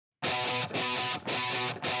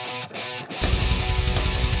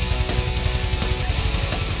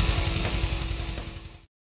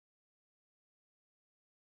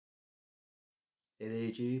Hey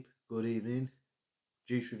there YouTube, good evening.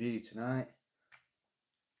 Juice review tonight.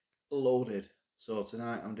 Loaded. So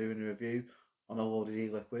tonight I'm doing a review on a loaded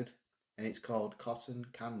e-liquid and it's called Cotton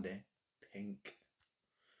Candy Pink.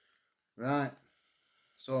 Right,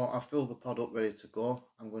 so I filled the pod up ready to go.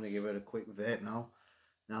 I'm going to give it a quick vape now.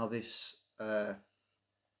 Now this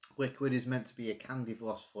liquid is meant to be a candy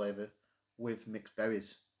floss flavour with mixed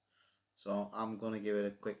berries. So I'm going to give it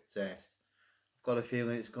a quick taste. I've got a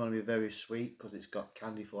feeling it's going to be very sweet because it's got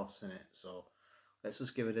candy floss in it. So let's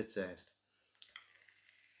just give it a taste.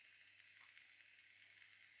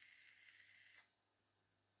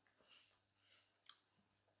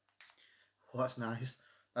 Well, that's nice.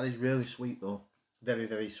 That is really sweet though. Very,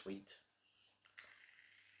 very sweet.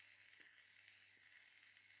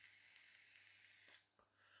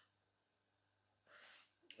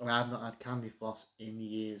 And I've not had candy floss in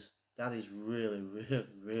years. That is really, really,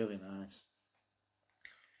 really nice.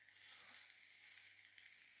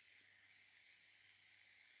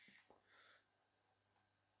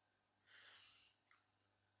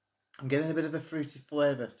 I'm getting a bit of a fruity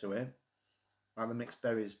flavour to it, like the mixed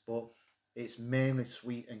berries, but it's mainly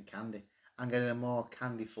sweet and candy. I'm getting a more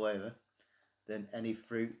candy flavour than any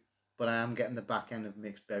fruit, but I am getting the back end of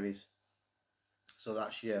mixed berries. So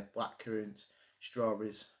that's your black currants,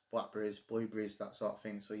 strawberries, blackberries, blueberries, that sort of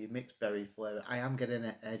thing. So your mixed berry flavour. I am getting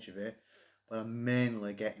an edge of it, but I'm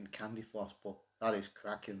mainly getting candy floss, but that is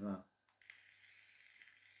cracking that.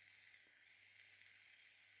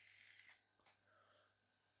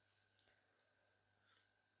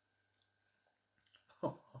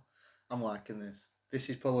 I'm liking this. This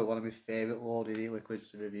is probably one of my favourite loaded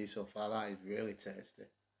e-liquids to review so far. That is really tasty.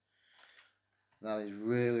 That is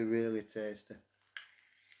really, really tasty.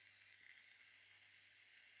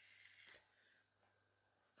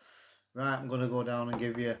 Right, I'm going to go down and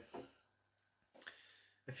give you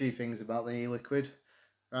a few things about the e-liquid.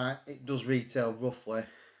 Right, it does retail roughly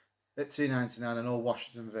at $2.99. I know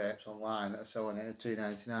Washington Vapes online are selling it at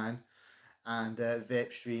 $2.99. And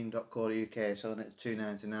vapestream.co.uk selling it at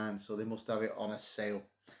 $2.99, so they must have it on a sale.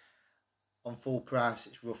 On full price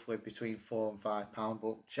it's roughly between £4 and £5,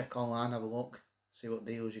 but check online, have a look, see what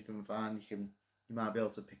deals you can find. You might be able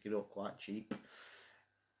to pick it up quite cheap.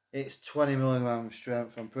 It's 20mg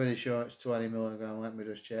strength. I'm pretty sure it's 20mg. Let me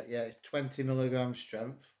just check. Yeah, it's 20mg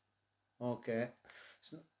strength. Okay,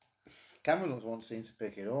 camera doesn't seem to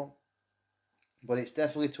pick it up, but it's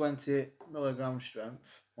definitely 20mg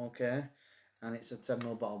strength. Okay, and it's a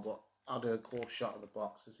 10ml bottle, but I'll do a close shot of the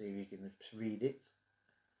box to see if you can read it.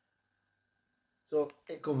 So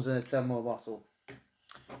it comes in a 10ml bottle.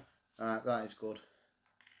 Alright, that is good.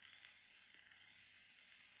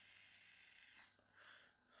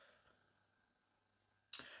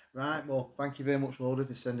 Right, well, thank you very much, Loaded,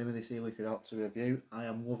 for sending me this e-liquid out to review. I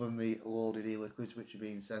am loving the loaded e-liquids which are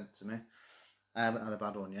being sent to me. I haven't had a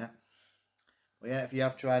bad one yet. But yeah, if you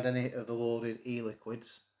have tried any of the loaded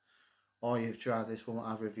e-liquids, or you've tried this one that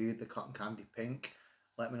I've reviewed, the Cotton Candy Pink,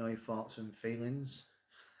 let me know your thoughts and feelings.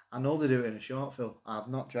 I know they do it in a short fill. I've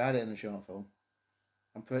not tried it in a short fill.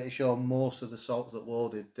 I'm pretty sure most of the salts that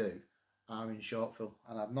Loaded do are in short fill,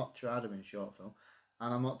 and I've not tried them in short fill,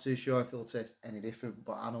 and I'm not too sure if they'll taste any different,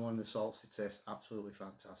 but I know when the salts they taste absolutely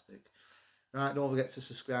fantastic. Right, don't forget to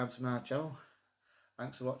subscribe to my channel.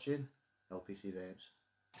 Thanks for watching. LPC Vapes.